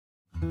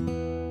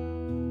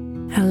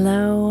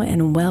Hello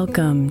and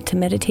welcome to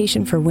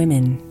Meditation for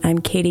Women. I'm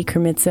Katie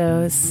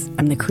Kremitzos.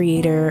 I'm the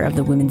creator of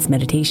the Women's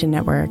Meditation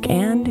Network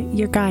and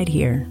your guide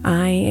here.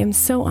 I am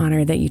so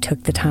honored that you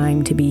took the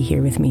time to be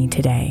here with me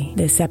today.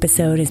 This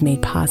episode is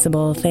made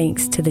possible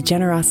thanks to the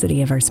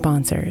generosity of our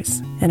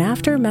sponsors. And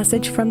after a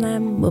message from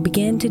them, we'll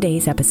begin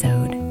today's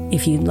episode.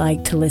 If you'd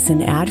like to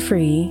listen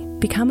ad-free,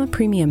 become a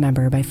premium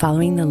member by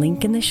following the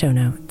link in the show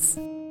notes.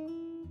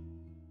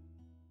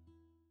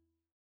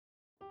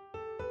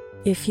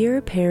 If you're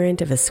a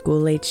parent of a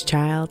school-aged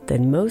child,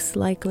 then most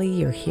likely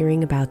you're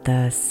hearing about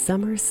the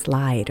summer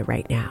slide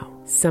right now.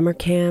 Summer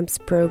camps,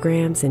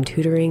 programs, and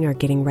tutoring are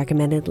getting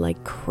recommended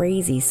like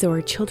crazy so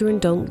our children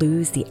don't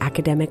lose the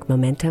academic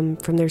momentum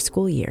from their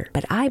school year.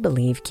 But I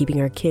believe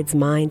keeping our kids'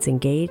 minds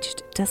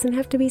engaged doesn't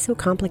have to be so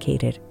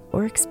complicated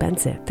or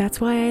expensive.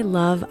 That's why I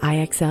love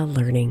IXL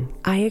Learning.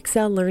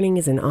 IXL Learning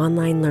is an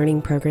online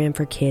learning program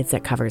for kids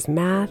that covers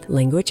math,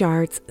 language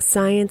arts,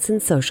 science,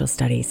 and social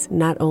studies.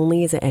 Not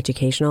only is it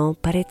educational,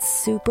 but it's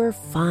super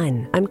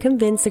fun. I'm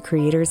convinced the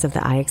creators of the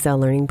IXL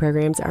Learning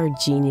programs are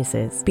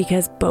geniuses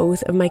because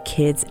both of my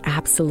kids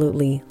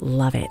absolutely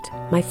love it.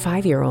 My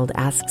 5-year-old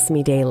asks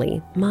me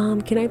daily,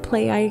 "Mom, can I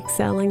play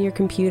IXL on your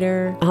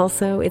computer?"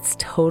 Also, it's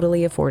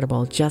totally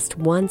affordable. Just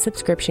one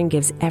subscription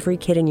gives every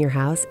kid in your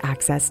house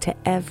access to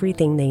everything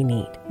they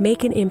need.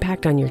 Make an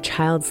impact on your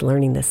child's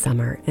learning this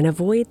summer and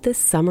avoid the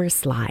summer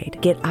slide.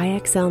 Get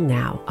IXL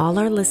now. All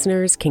our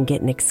listeners can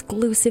get an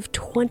exclusive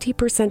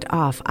 20%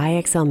 off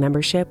IXL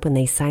membership when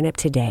they sign up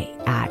today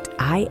at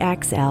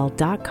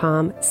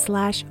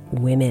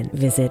IXL.com/women.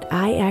 Visit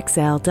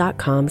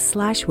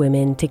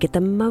IXL.com/women to get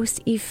the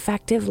most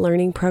effective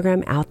learning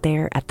program out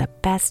there at the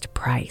best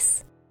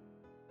price.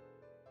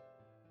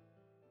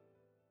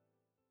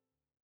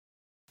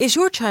 Is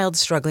your child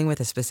struggling with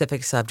a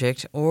specific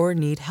subject or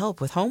need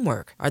help with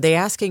homework? Are they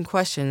asking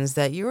questions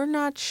that you're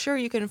not sure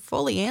you can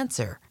fully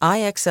answer?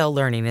 IXL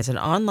Learning is an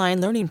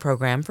online learning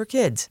program for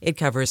kids. It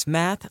covers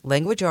math,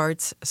 language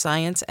arts,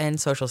 science,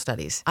 and social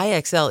studies.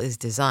 IXL is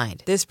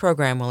designed. This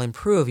program will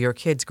improve your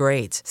kids'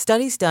 grades.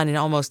 Studies done in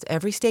almost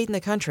every state in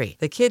the country.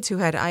 The kids who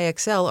had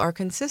IXL are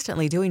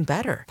consistently doing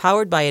better.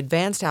 Powered by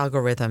advanced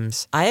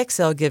algorithms,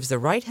 IXL gives the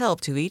right help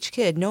to each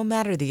kid no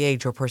matter the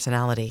age or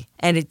personality.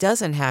 And it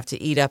doesn't have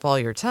to eat up all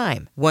your time.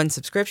 One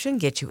subscription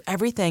gets you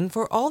everything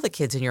for all the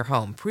kids in your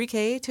home,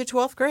 pre-K to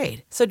 12th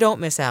grade. So don't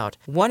miss out.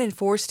 1 in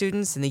 4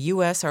 students in the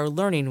U.S. are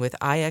learning with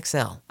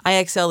IXL.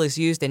 IXL is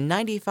used in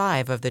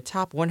 95 of the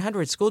top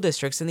 100 school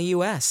districts in the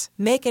U.S.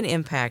 Make an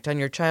impact on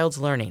your child's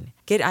learning.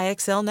 Get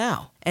IXL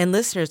now. And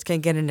listeners can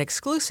get an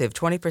exclusive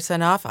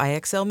 20% off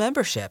IXL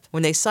membership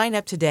when they sign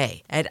up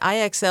today at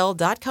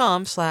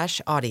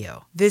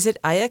IXL.com/audio. Visit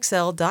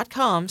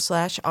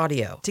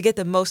IXL.com/audio to get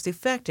the most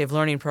effective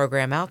learning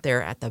program out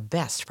there at the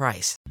best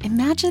price.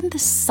 Imagine the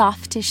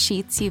softest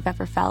sheets you've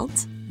ever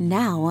felt.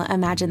 Now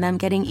imagine them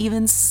getting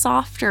even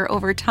softer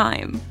over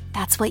time.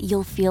 That's what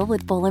you'll feel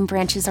with Boll &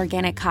 Branch's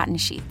organic cotton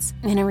sheets.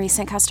 In a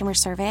recent customer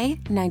survey,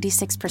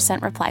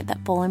 96% replied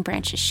that Boll &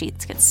 Branch's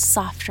sheets get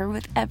softer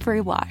with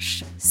every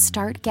wash.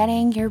 Start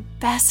getting your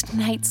best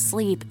night's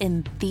sleep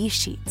in these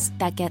sheets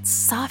that get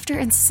softer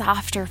and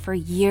softer for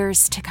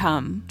years to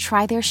come.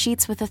 Try their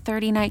sheets with a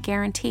 30-night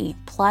guarantee,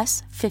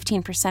 plus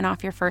 15%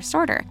 off your first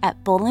order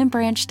at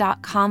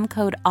bollandbranch.com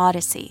code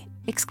Odyssey.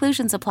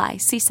 Exclusions apply.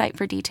 See site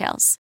for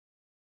details.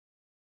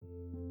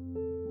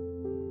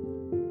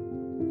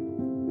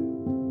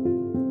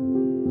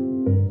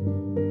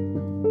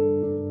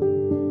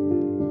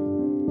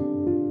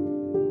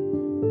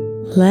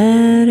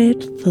 Let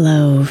it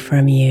flow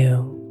from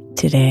you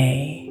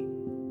today.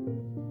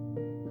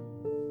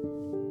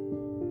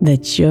 The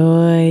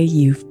joy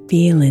you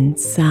feel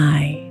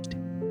inside.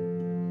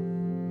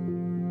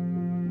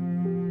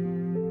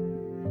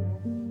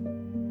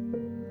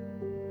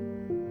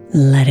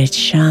 Let it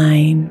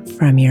shine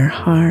from your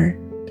heart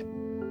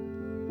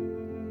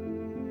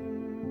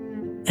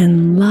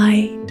and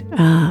light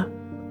up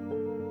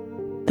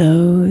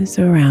those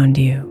around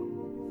you.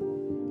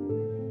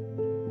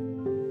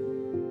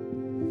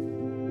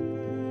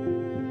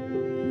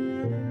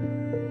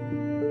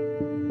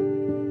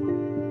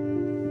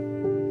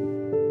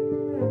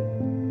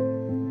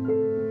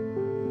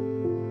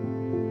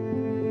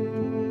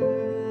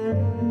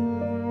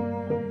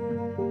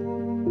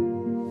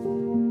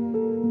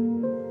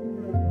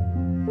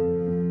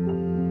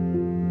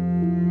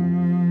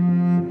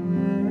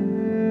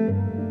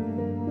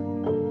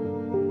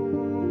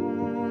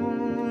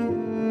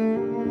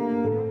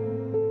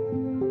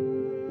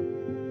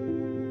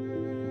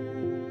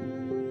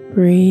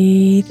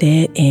 Breathe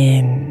it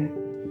in.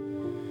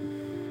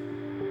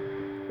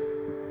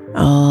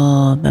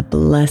 All the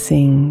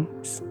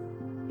blessings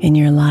in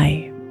your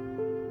life.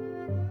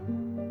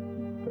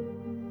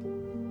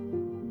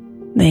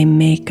 They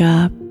make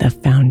up the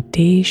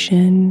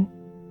foundation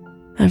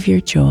of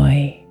your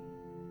joy.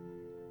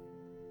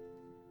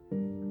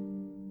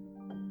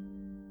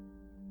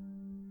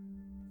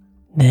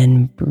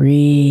 Then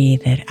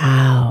breathe it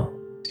out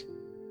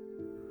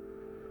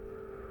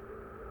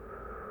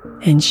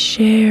and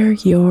share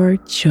your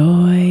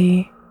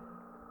joy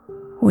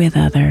with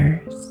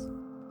others.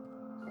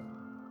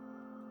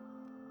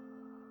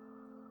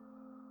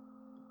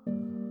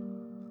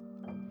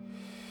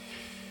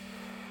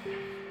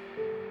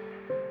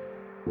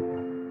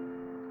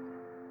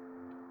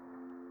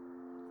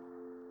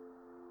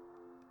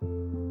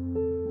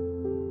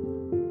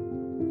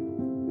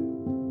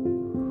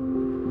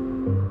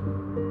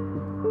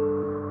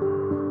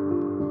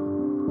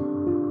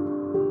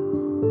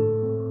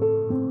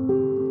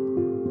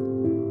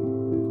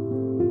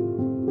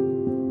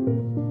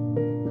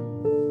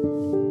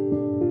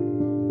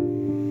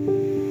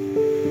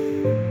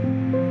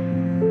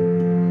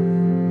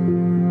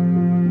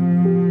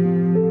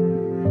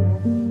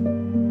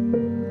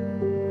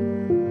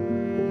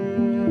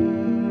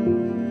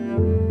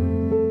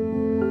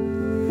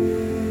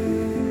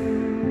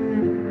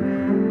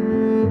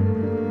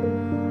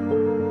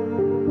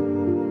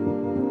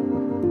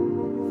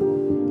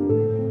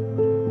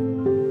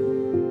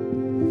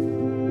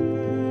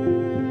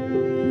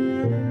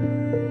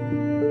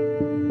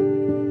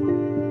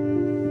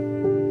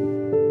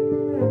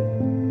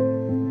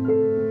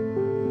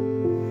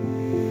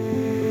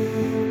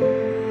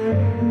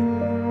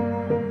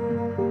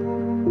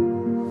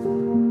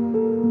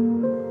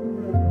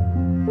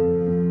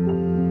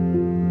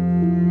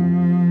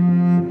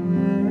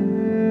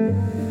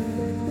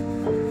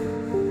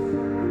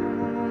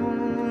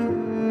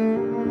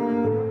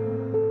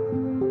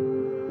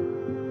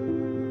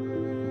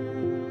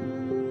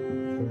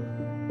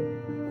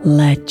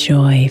 Let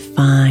joy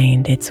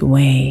find its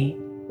way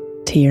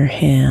to your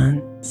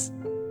hands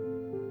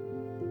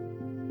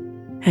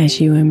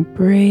as you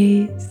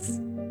embrace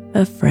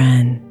a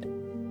friend.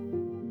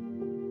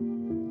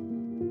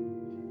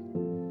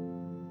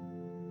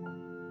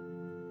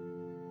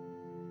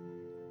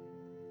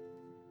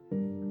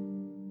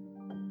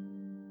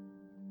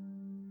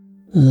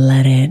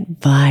 Let it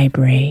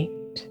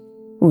vibrate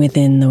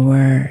within the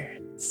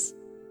words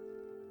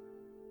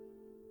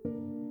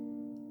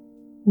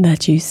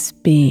that you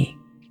speak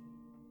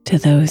to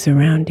those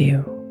around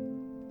you.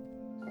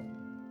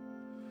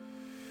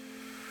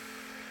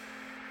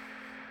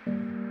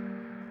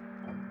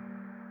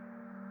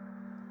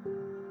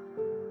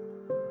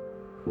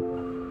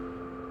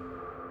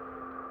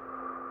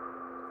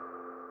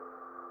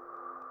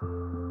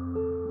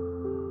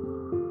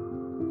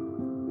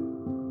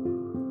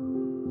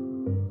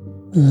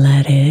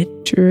 Let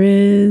it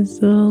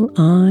drizzle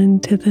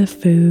onto the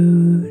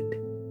food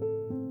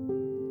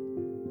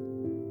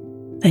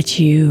that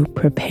you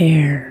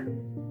prepare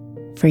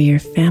for your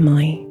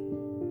family.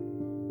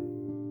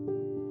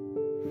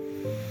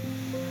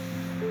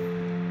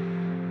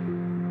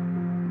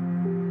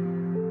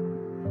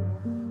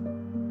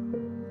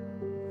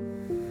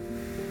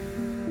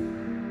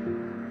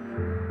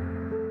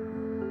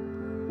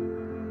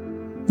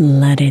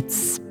 Let it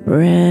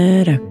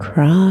spread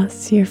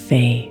across your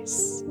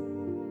face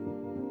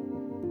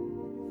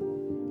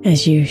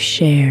as you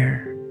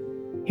share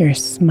your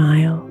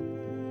smile.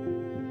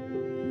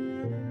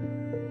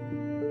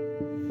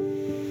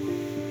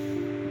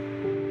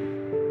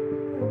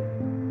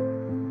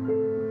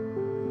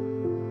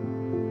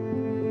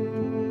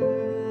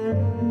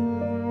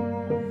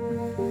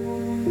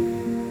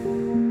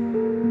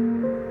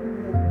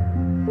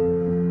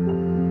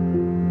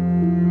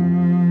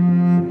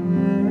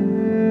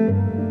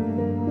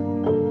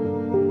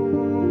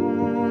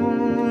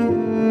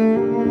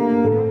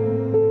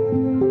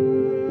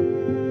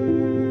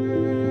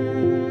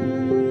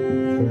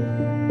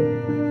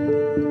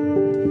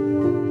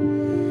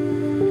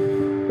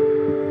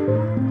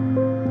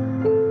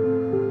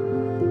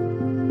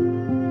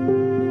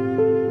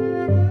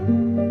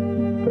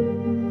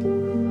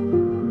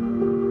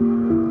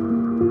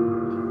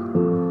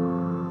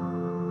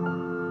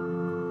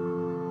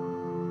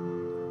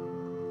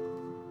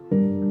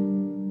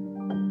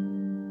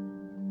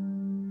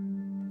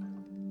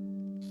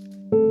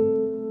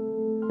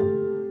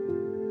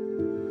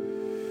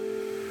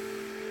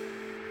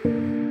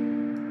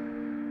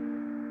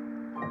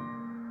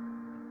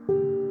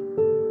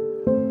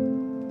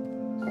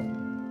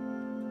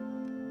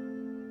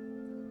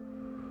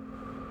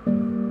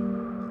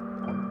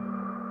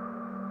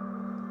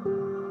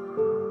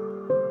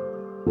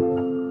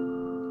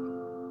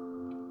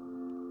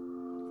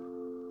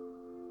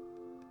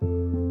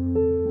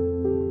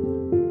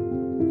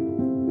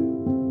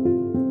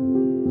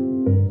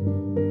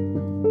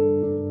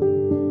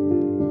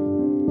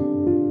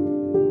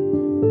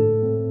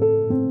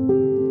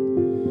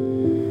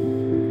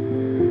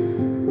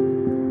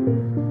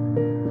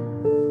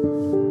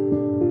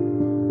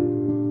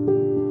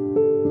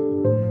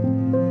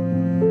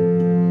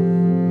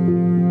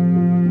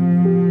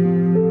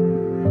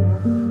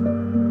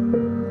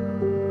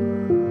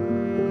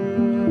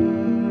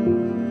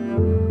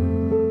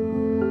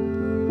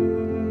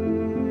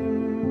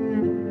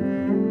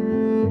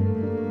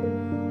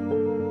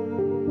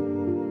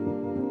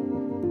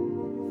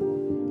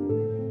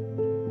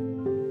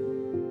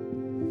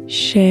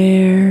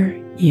 Share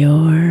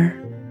your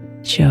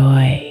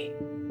joy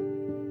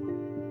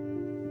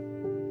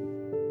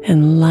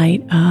and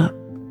light up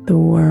the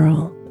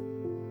world.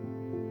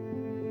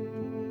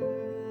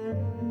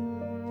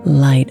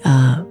 Light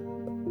up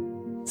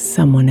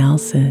someone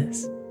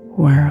else's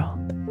world.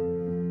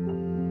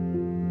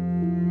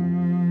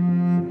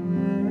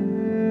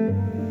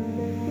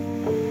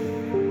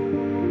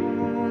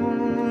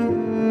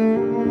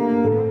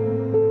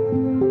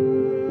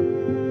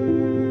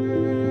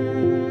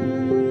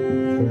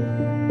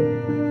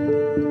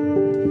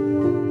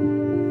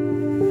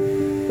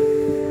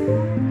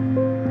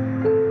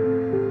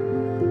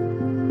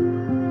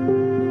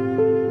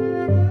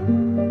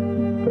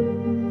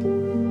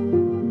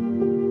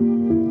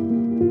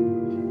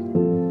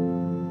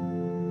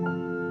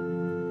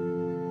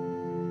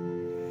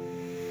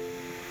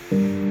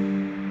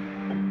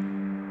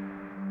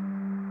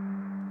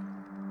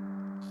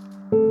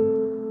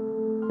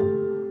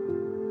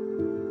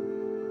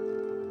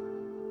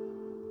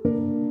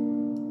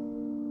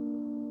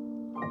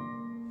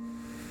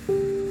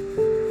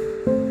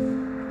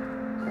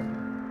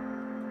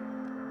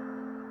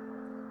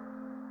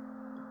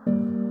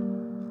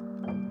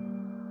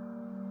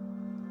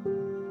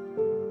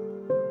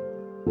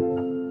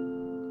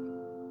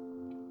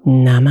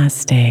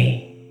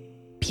 Namaste,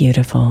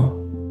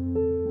 beautiful.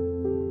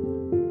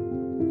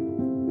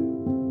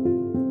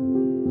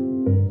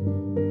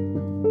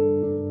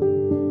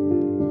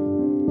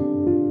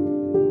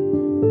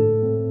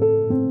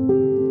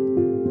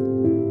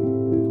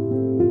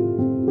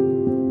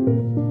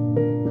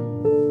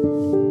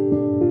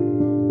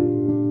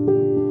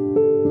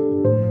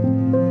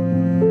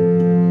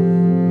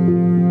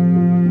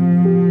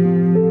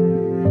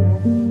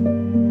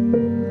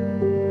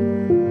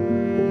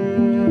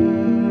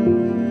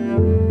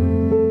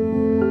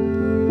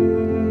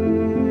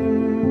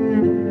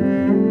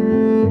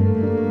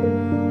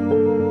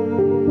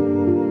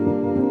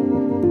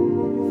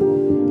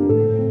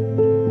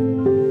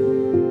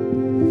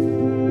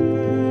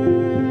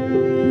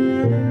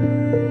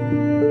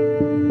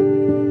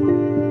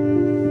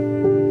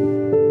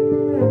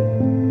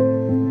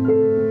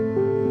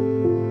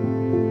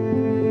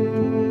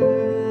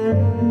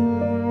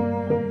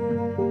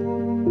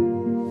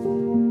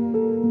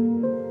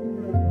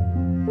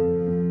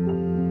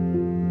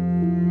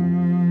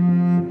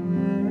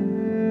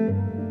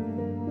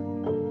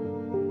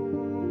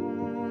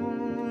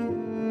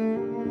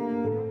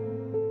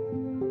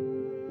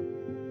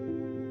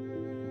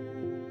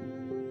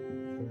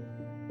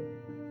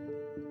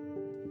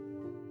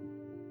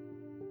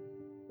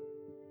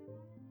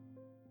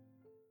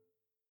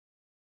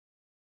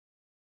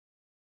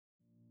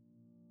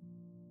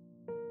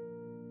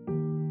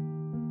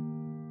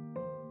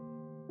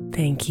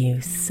 Thank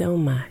you so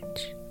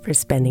much for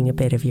spending a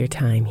bit of your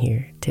time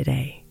here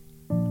today.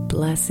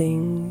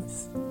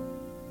 Blessings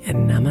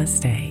and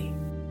namaste.